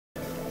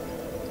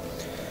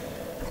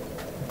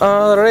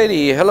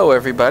Alrighty, hello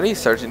everybody,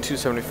 Sergeant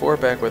 274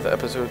 back with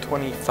episode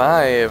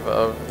 25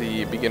 of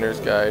the Beginner's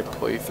Guide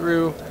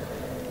playthrough.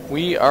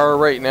 We are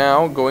right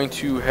now going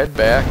to head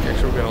back.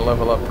 Actually, we're going to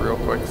level up real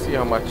quick, see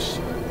how much.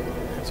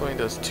 It only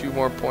does 2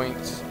 more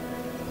points.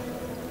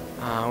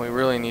 We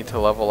really need to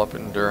level up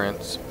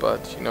endurance,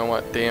 but you know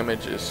what,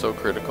 damage is so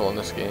critical in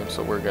this game,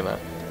 so we're going to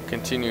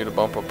continue to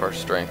bump up our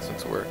strength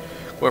since we're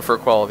going for a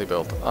quality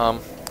build.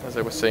 As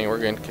I was saying, we're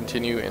going to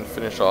continue and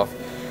finish off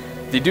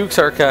the Duke's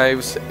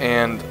Archives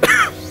and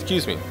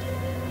excuse me,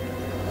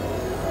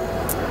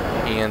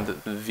 and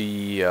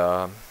the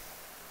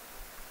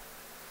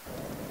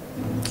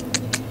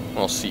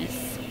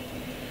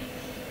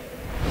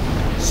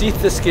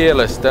Seath the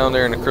Scaleless down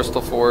there in the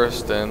Crystal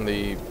Forest and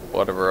the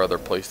whatever other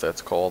place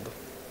that's called.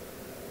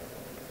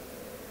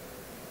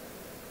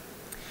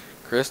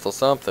 Crystal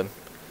something.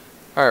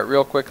 Alright,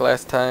 real quick,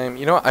 last time.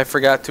 You know what? I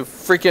forgot to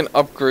freaking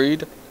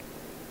upgrade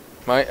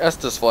my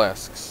Estus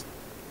flasks.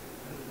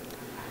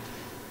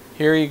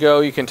 Here you go,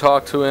 you can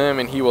talk to him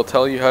and he will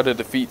tell you how to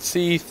defeat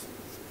Seath.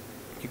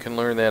 You can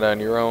learn that on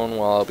your own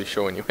while I'll be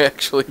showing you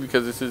actually,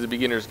 because this is a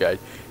beginner's guide.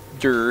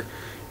 Durr.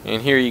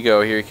 And here you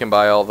go, here you can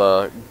buy all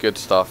the good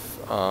stuff.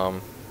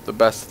 The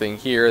best thing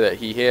here that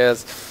he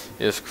has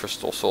is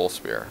Crystal Soul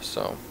Spear.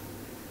 So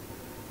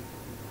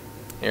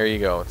there you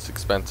go, it's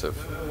expensive.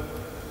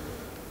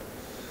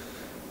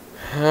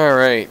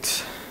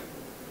 Alright.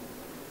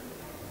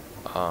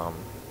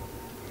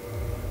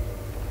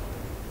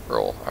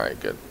 Roll. Alright,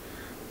 good.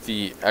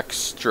 The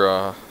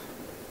extra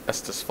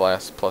Estus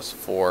Flask plus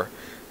 4.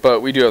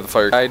 But we do have the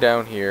fire guy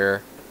down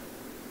here.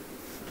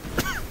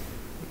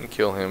 And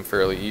kill him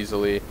fairly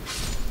easily.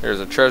 There's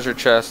a treasure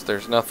chest.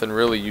 There's nothing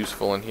really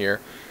useful in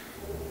here.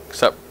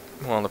 Except,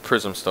 well, the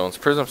prism stones.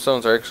 Prism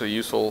stones are actually a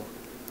useful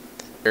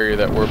area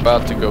that we're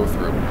about to go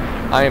through.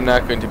 I am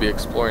not going to be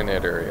exploring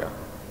that area.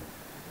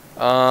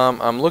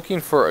 I'm looking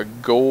for a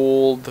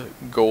gold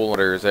golem.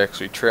 There is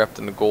actually trapped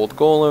in the gold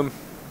golem.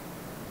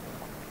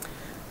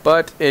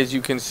 But as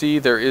you can see,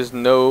 there is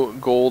no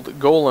gold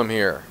golem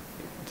here.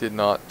 Did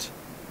not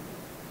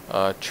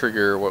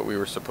trigger what we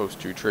were supposed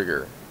to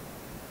trigger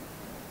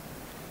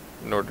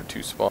in order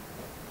to spawn.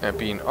 That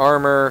being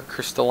armor,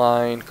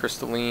 crystalline,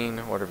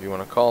 whatever you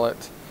want to call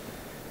it.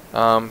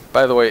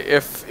 By the way,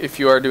 if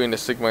you are doing the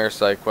Sigmire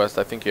side quest,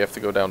 I think you have to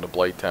go down to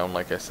Blighttown,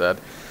 like I said.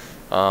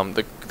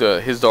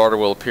 His daughter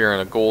will appear in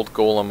a gold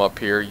golem up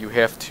here. You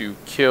have to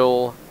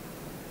kill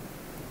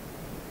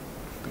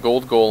the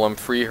gold golem,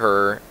 free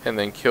her, and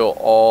then kill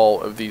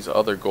all of these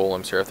other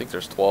golems here. I think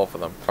there's 12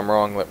 of them. If I'm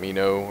wrong, let me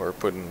know or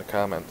put in the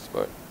comments,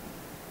 but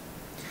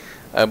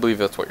I believe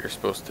that's what you're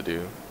supposed to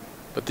do.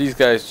 But these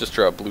guys just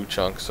drop blue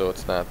chunks, so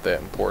it's not that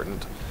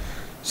important.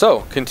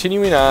 So,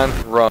 continuing on,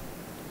 run.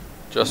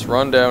 Just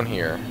run down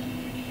here.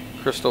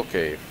 Crystal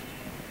Cave.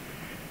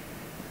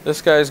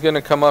 This guy's going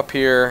to come up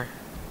here.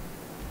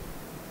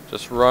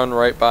 Just run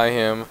right by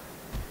him.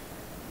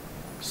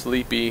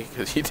 Sleepy,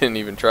 because he didn't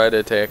even try to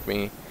attack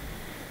me.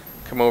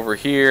 Come over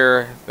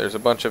here. There's a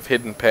bunch of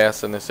hidden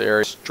paths in this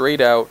area. Straight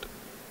out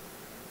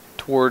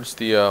towards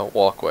the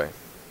walkway.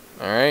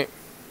 Alright?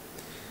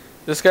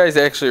 This guy's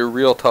actually a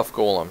real tough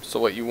golem. So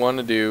what you want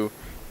to do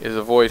is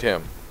avoid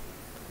him.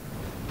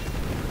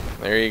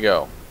 There you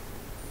go.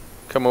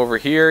 Come over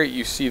here.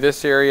 You see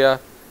this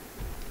area.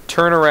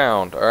 Turn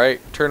around.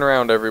 Alright? Turn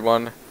around,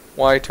 everyone.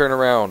 Why turn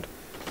around?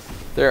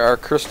 There are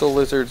crystal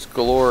lizards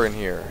galore in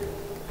here.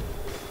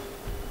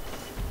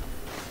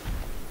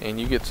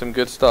 And you get some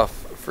good stuff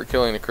for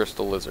killing the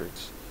crystal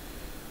lizards.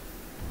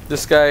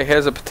 This guy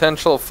has a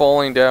potential of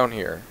falling down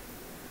here.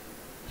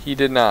 He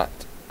did not.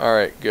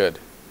 Alright, good.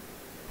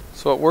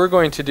 So what we're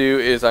going to do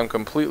is, I'm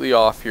completely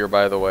off here,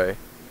 by the way.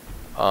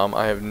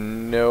 I have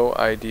no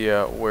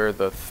idea where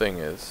the thing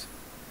is.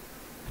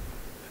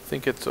 I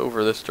think it's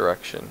over this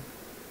direction.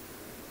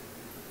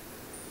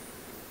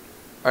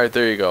 Alright,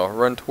 there you go.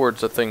 Run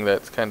towards the thing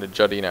that's kind of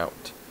jutting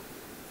out.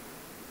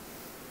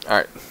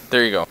 Alright,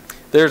 there you go.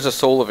 There's a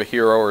soul of a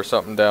hero or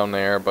something down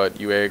there, but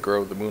you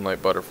aggro the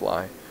Moonlight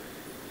Butterfly.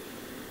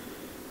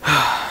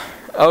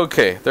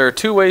 Okay, there are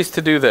 2 ways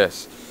to do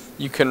this.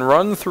 You can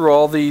run through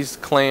all these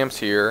clams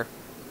here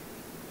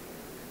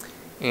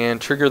and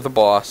trigger the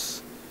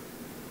boss,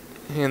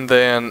 and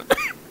then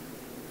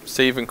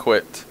save and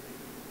quit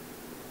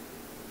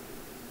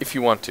if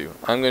you want to.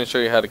 I'm going to show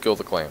you how to kill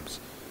the clams.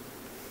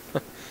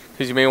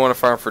 Because you may want to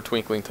farm for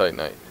Twinkling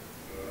Titanite,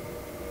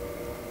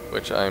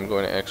 which I'm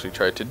going to actually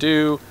try to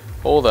do.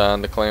 Hold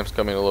on, the clam's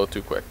coming a little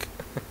too quick.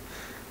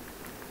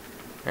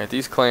 Alright,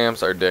 these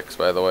clams are dicks,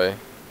 by the way.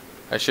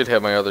 I should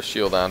have my other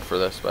shield on for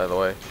this, by the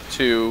way.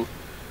 2.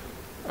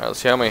 Alright, let's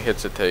see how many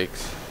hits it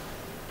takes.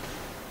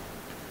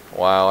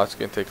 Wow, that's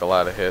going to take a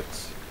lot of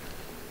hits.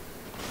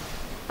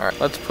 Alright,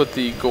 let's put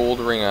the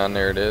gold ring on.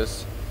 There it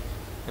is.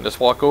 And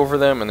just walk over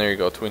them, and there you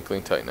go,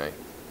 Twinkling Titanite.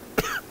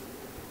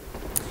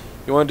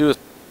 You want to do is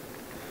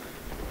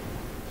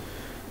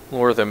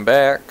lure them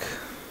back.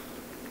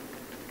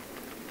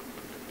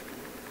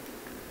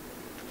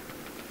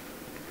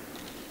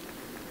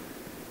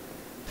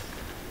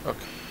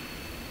 Okay.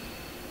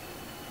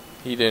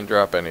 He didn't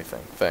drop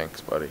anything.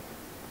 Thanks, buddy.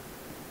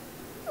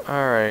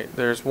 Alright,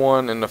 there's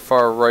one in the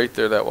far right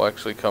there that will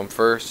actually come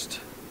first.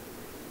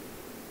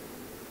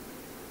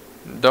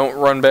 Don't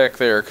run back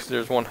there, because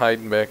there's one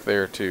hiding back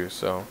there too,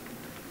 so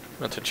I'm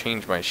going to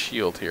change my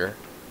shield here.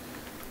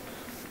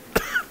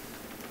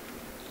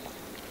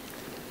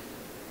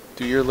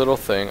 Do your little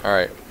thing.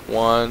 Alright,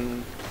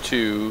 1,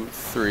 2,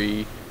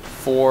 3,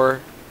 4,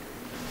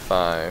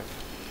 5.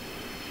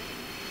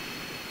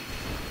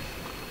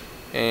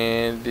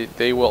 And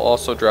they will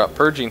also drop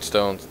purging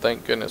stones.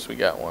 Thank goodness we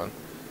got one.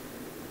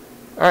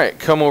 Alright,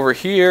 come over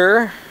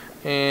here,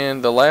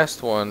 and the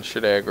last one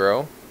should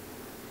aggro.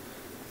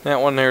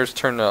 That one there's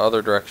turned the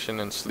other direction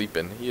and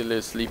sleeping. He a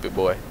little sleepy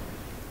boy.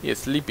 He a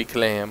sleepy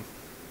clam.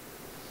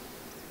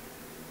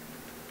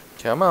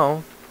 Come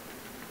on.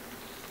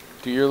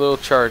 Do your little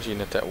charging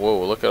attack.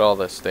 Whoa, look at all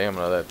the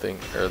stamina that thing,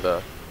 or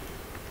the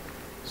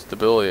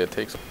stability it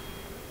takes.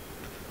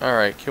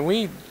 Alright, can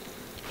we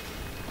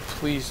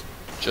please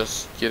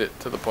just get it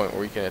to the point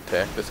where we can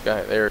attack this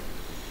guy? There.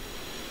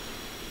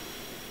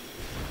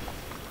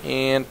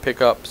 And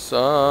pick up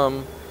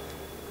some...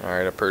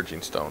 Alright, a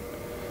purging stone.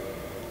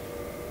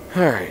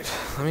 Alright,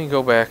 let me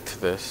go back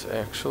to this,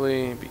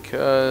 actually,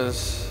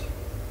 because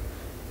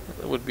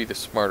it would be the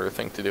smarter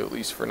thing to do, at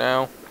least for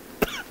now.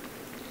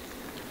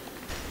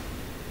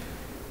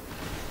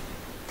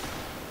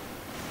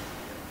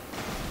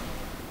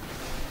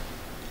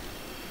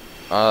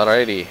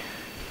 Alrighty.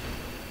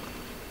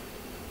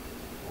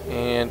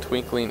 And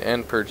Twinkling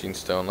and Purging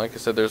Stone. Like I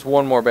said, there's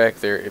one more back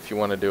there if you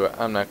want to do it.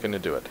 I'm not going to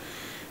do it.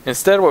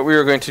 Instead, what we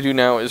are going to do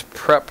now is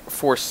prep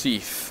for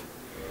Seath.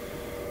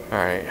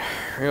 Alright,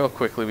 real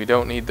quickly, we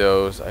don't need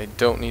those. I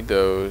don't need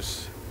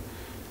those.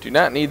 Do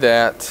not need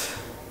that.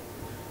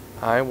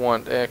 I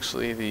want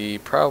actually the,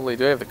 probably,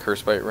 do I have the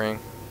Curse Bite Ring?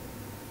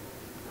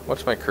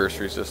 What's my curse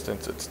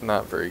resistance? It's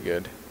not very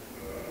good.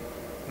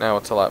 Now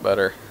it's a lot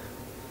better.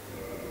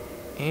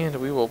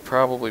 And we will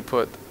probably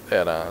put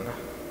that on.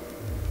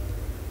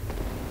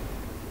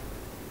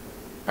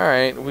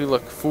 Alright, we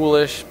look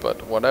foolish,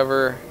 but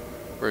whatever.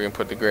 We're going to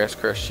put the Grass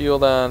Crest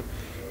Shield on.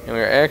 And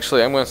we're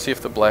actually, I'm going to see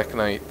if the Black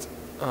Knight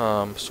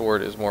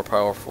sword is more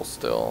powerful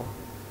still.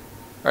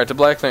 Alright, the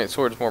Black Knight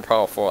sword is more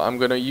powerful. I'm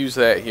going to use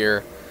that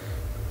here.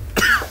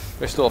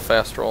 There's still a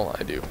fast roll?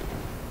 I do.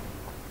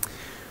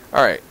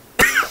 Alright.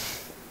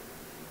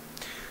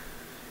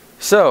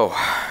 So,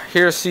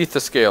 here's Seath the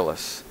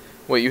Scaleless.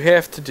 What you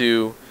have to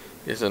do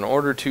is, in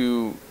order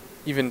to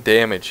even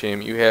damage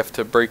him, you have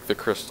to break the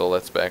crystal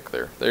that's back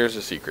there. There's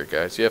a secret,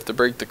 guys. You have to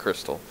break the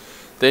crystal.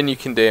 Then you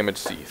can damage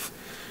Seath.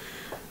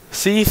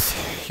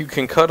 Seath, you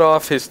can cut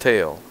off his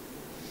tail.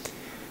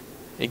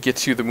 It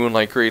gets you the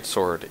Moonlight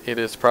Greatsword. It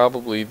is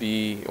probably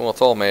the, well,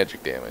 it's all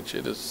magic damage.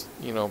 It is,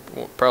 you know,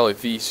 probably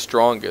the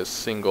strongest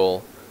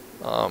single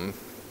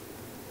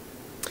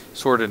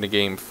sword in the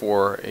game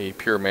for a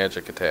pure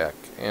magic attack.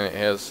 And it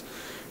has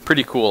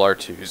pretty cool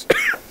R2s.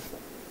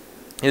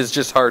 It's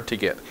just hard to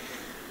get.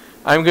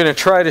 I'm going to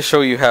try to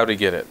show you how to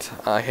get it.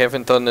 I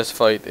haven't done this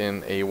fight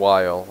in a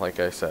while. Like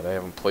I said, I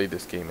haven't played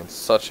this game in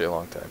such a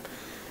long time.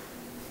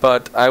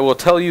 But I will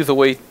tell you the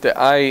way that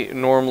I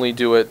normally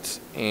do it,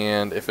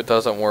 and if it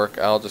doesn't work,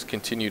 I'll just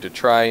continue to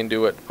try and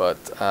do it,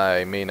 but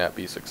I may not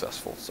be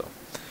successful. So,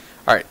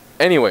 alright,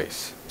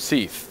 anyways,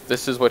 Seath,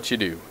 this is what you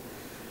do.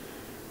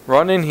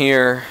 Run in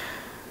here,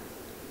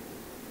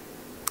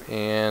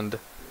 and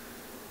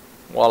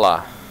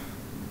voila.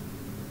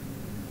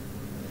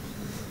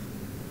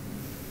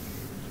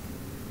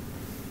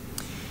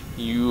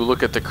 You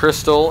look at the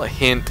crystal,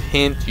 hint,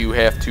 hint, you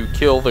have to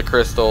kill the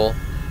crystal,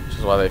 which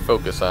is why they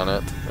focus on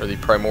it, or the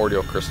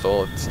primordial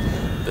crystal. It's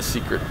the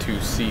secret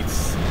to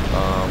Seath's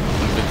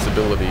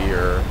invincibility,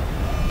 or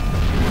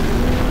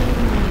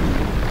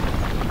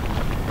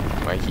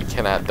why he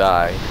cannot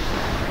die.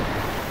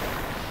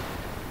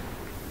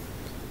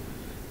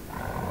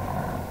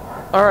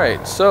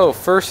 Alright, so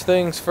first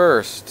things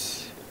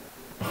first.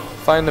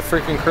 Find the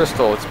freaking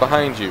crystal, it's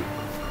behind you.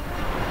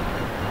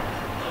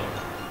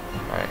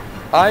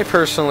 I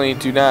personally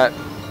do not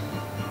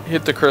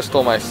hit the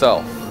crystal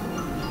myself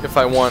if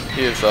I want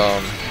his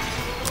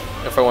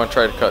if I want to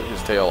try to cut his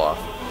tail off.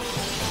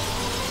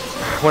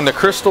 When the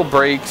crystal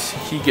breaks,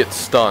 he gets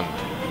stunned.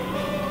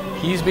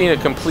 He's being a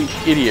complete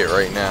idiot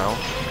right now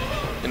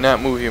and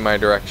not moving in my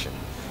direction.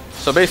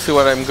 So basically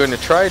what I'm going to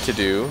try to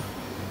do,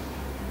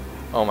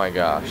 oh my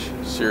gosh,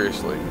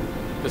 seriously,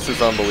 this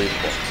is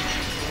unbelievable.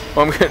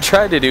 What I'm going to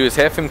try to do is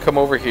have him come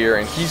over here,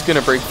 and he's going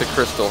to break the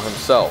crystal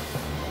himself.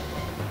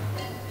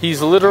 He's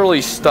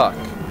literally stuck.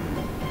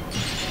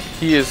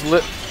 He is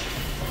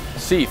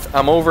Seath,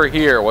 I'm over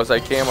here. Was I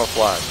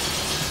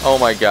camouflaged? Oh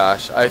my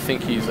gosh. I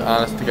think he's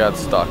honest to God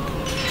stuck.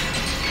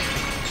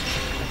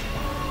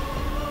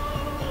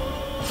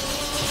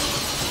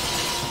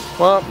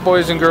 Well,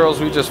 boys and girls,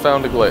 we just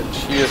found a glitch.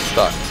 He is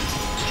stuck.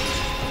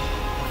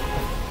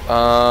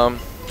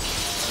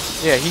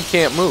 Yeah, he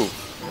can't move.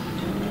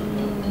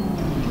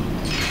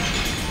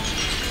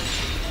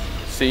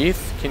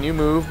 Seath, can you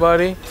move,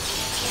 buddy?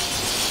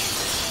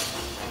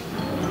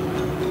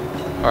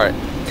 Alright.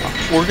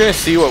 we're gonna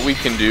see what we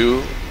can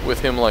do with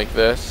him like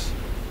this.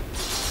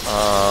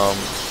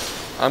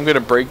 I'm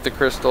gonna break the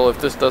crystal. If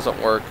this doesn't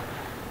work,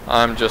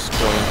 I'm just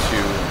going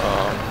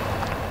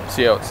to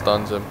see how it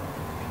stuns him.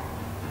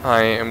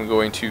 I am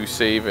going to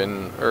save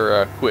and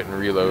quit and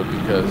reload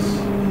because.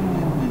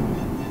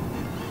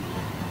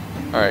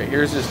 All right,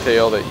 here's his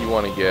tail that you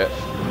want to get.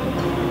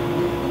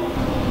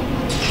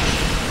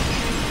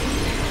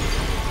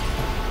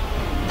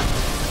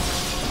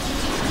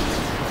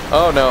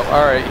 Oh no!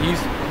 All right,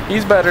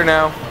 he's better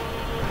now.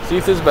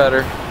 Seath is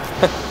better.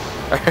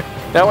 All right.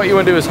 Now what you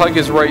want to do is hug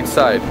his right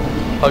side.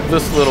 Hug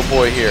this little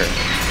boy here.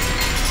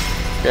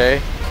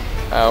 Okay?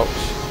 Ouch.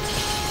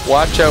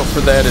 Watch out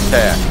for that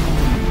attack.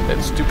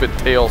 That stupid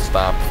tail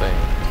stomp thing.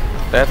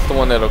 That's the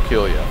one that'll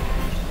kill you.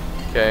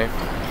 Okay?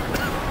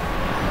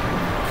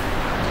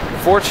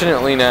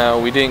 Fortunately now,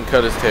 we didn't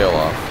cut his tail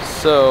off.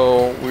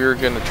 So, we're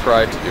going to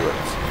try to do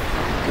it.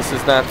 This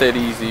is not that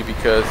easy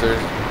because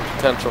there's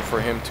potential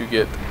for him to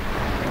get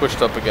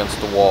pushed up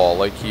against the wall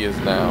like he is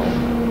now.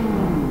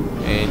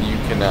 And you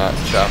cannot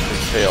chop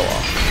his tail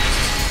off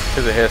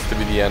because it has to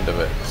be the end of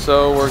it.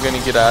 So we're going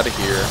to get out of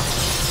here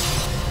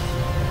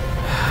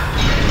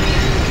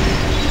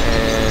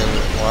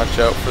and watch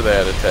out for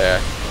that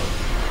attack.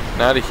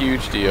 Not a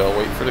huge deal.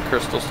 Wait for the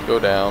crystals to go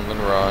down, then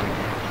run.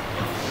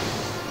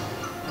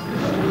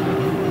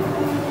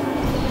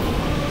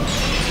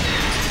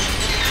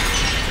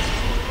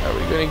 Are we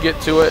going to get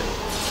to it?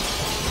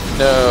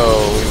 No,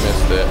 we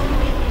missed it.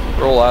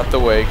 Roll out the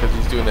way because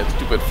he's doing that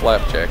stupid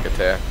flapjack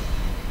attack.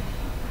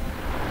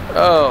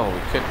 Oh, we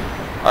couldn't.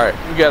 Alright,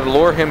 we gotta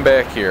lure him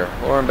back here.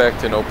 Lure him back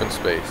to an open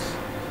space.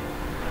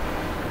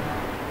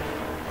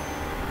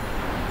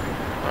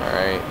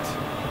 Alright.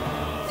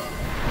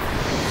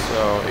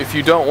 So, if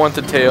you don't want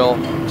the tail,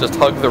 just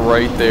hug the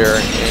right there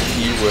and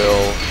he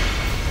will.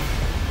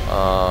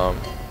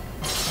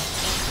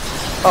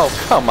 Oh,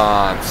 come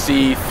on,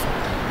 Seath.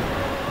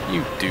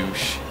 You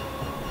douche.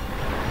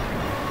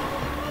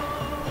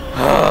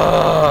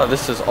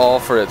 This is all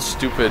for that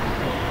stupid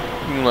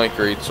Moonlight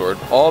Greatsword,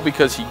 all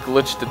because he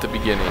glitched at the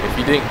beginning. If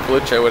he didn't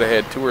glitch, I would have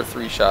had 2 or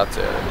 3 shots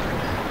at it.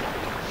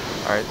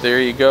 Alright,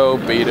 there you go.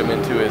 Bait him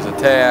into his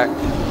attack.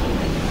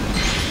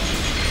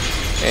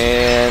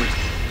 And,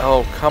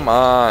 oh, come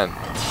on.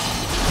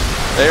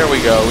 There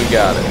we go. We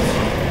got it.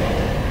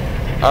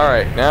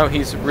 Alright, now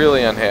he's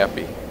really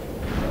unhappy.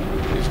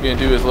 He's going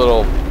to do his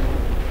little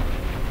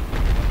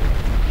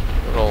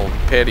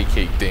patty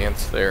cake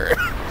dance there.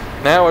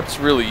 Now it's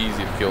really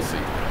easy to kill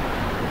Seath.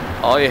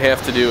 All you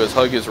have to do is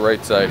hug his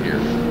right side here.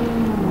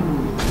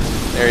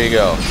 There you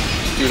go.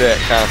 Just do that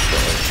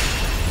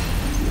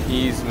constantly.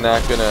 He's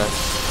not gonna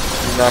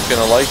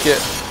like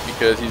it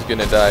because he's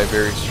gonna die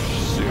very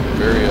soon,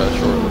 very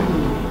shortly.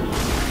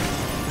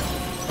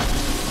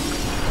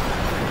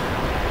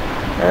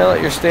 Alright,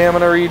 let your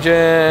stamina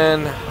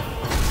regen.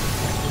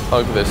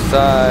 Hug this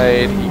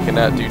side. He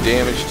cannot do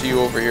damage to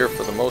you over here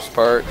for the most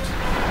part.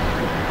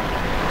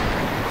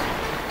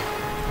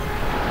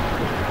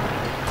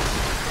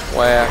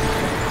 Whack.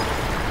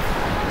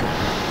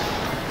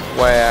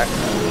 Whack.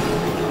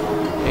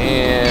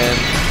 And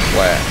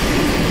whack.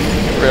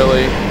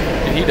 Really?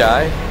 Did he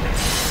die?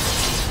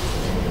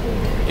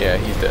 Yeah,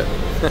 he's dead.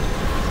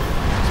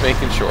 Just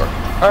making sure.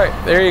 Alright,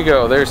 there you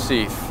go. There's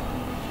Seath.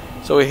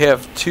 So we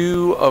have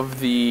 2 of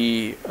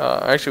the...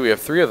 actually, we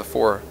have 3 of the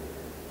 4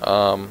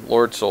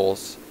 Lord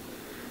Souls.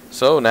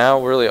 So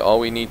now, really, all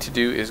we need to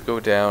do is go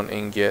down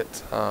and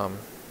get...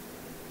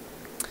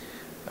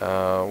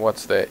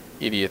 what's that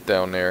idiot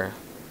down there?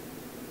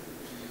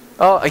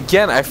 Oh,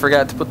 again, I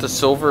forgot to put the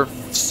silver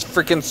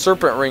freaking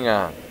serpent ring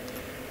on.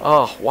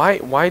 Oh,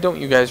 why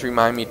don't you guys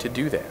remind me to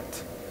do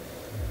that?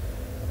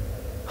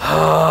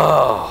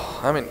 Oh,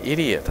 I'm an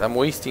idiot. I'm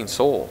wasting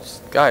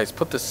souls. Guys,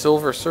 put the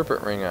silver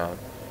serpent ring on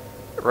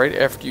right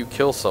after you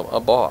kill a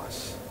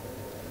boss.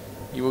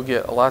 You will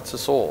get lots of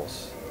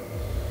souls.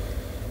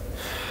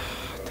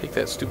 Take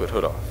that stupid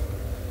hood off.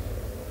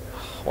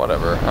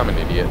 Whatever, I'm an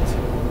idiot.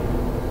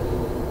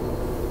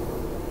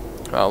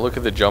 Wow, look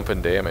at the jump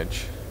and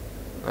damage.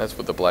 That's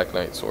with the Black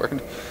Knight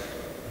sword.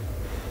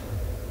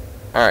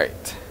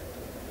 Alright.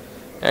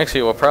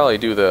 Actually, we'll probably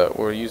do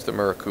we'll use the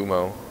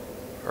Murakumo.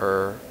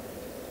 Or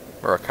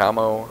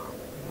Murakamo.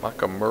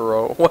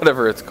 Makamuro.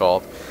 Whatever it's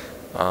called.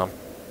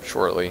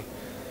 Shortly.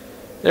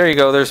 There you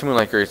go. There's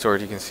Moonlight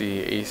Greatsword. You can see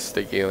Ace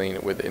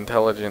Scaleless with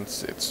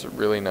intelligence. It's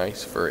really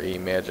nice for a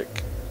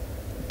magic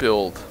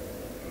build.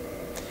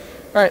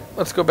 Alright,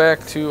 let's go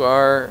back to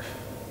our...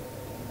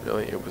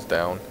 Really, it was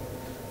down.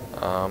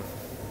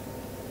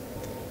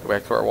 Go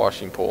back to our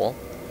washing pool.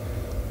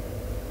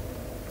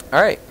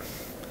 Alright.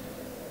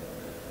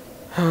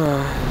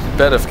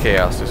 Bed of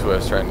Chaos is what I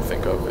was trying to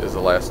think of as the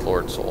last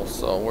Lord Soul.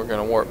 So we're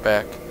going to warp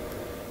back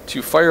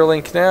to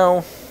Firelink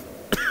now.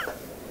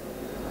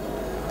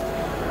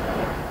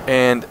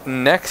 And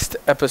next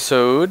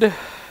episode,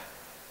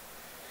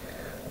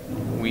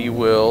 we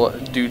will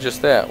do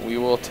just that. We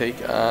will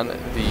take on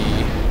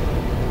the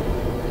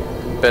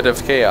Bed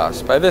of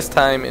Chaos. By this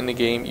time in the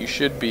game, you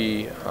should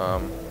be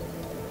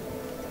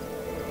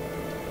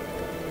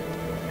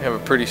have a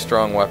pretty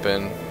strong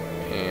weapon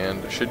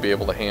and should be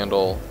able to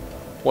handle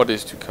what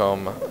is to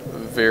come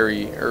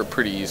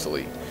pretty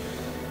easily.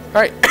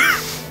 Alright,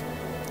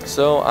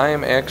 so I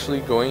am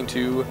actually going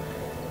to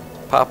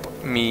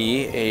pop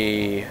me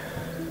a,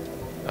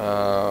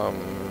 I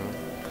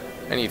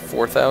need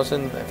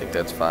 4,000, I think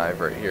that's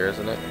 5 right here,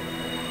 isn't it?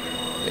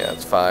 Yeah,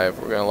 it's 5.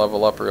 We're going to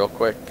level up real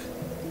quick.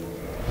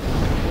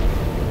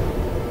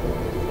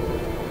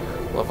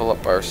 Level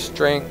up our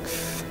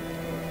strength.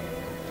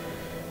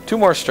 2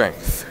 more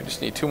strength. We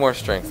just need 2 more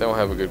strength. Then we'll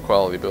have a good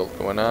quality build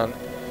going on.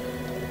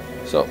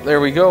 So,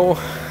 there we go.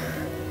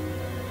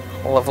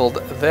 Leveled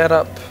that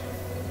up.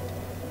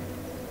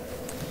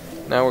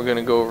 Now we're going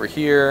to go over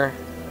here.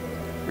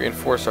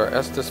 Reinforce our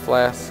Estus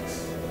flasks.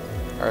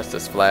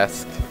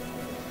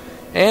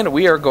 And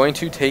we are going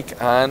to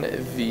take on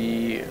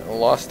the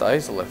Lost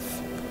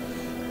Izalith.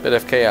 Bit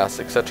of Chaos,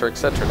 etc.,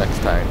 next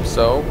time.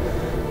 So,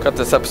 cut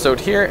this episode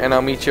here, and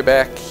I'll meet you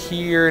back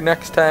here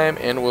next time,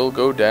 and we'll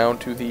go down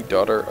to the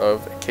Daughter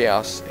of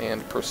Chaos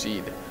and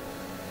proceed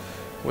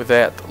with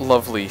that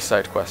lovely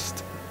side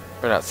quest.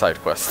 Or not side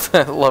quest,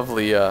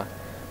 lovely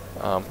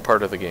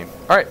part of the game.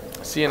 Alright,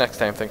 see you next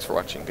time. Thanks for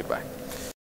watching. Goodbye.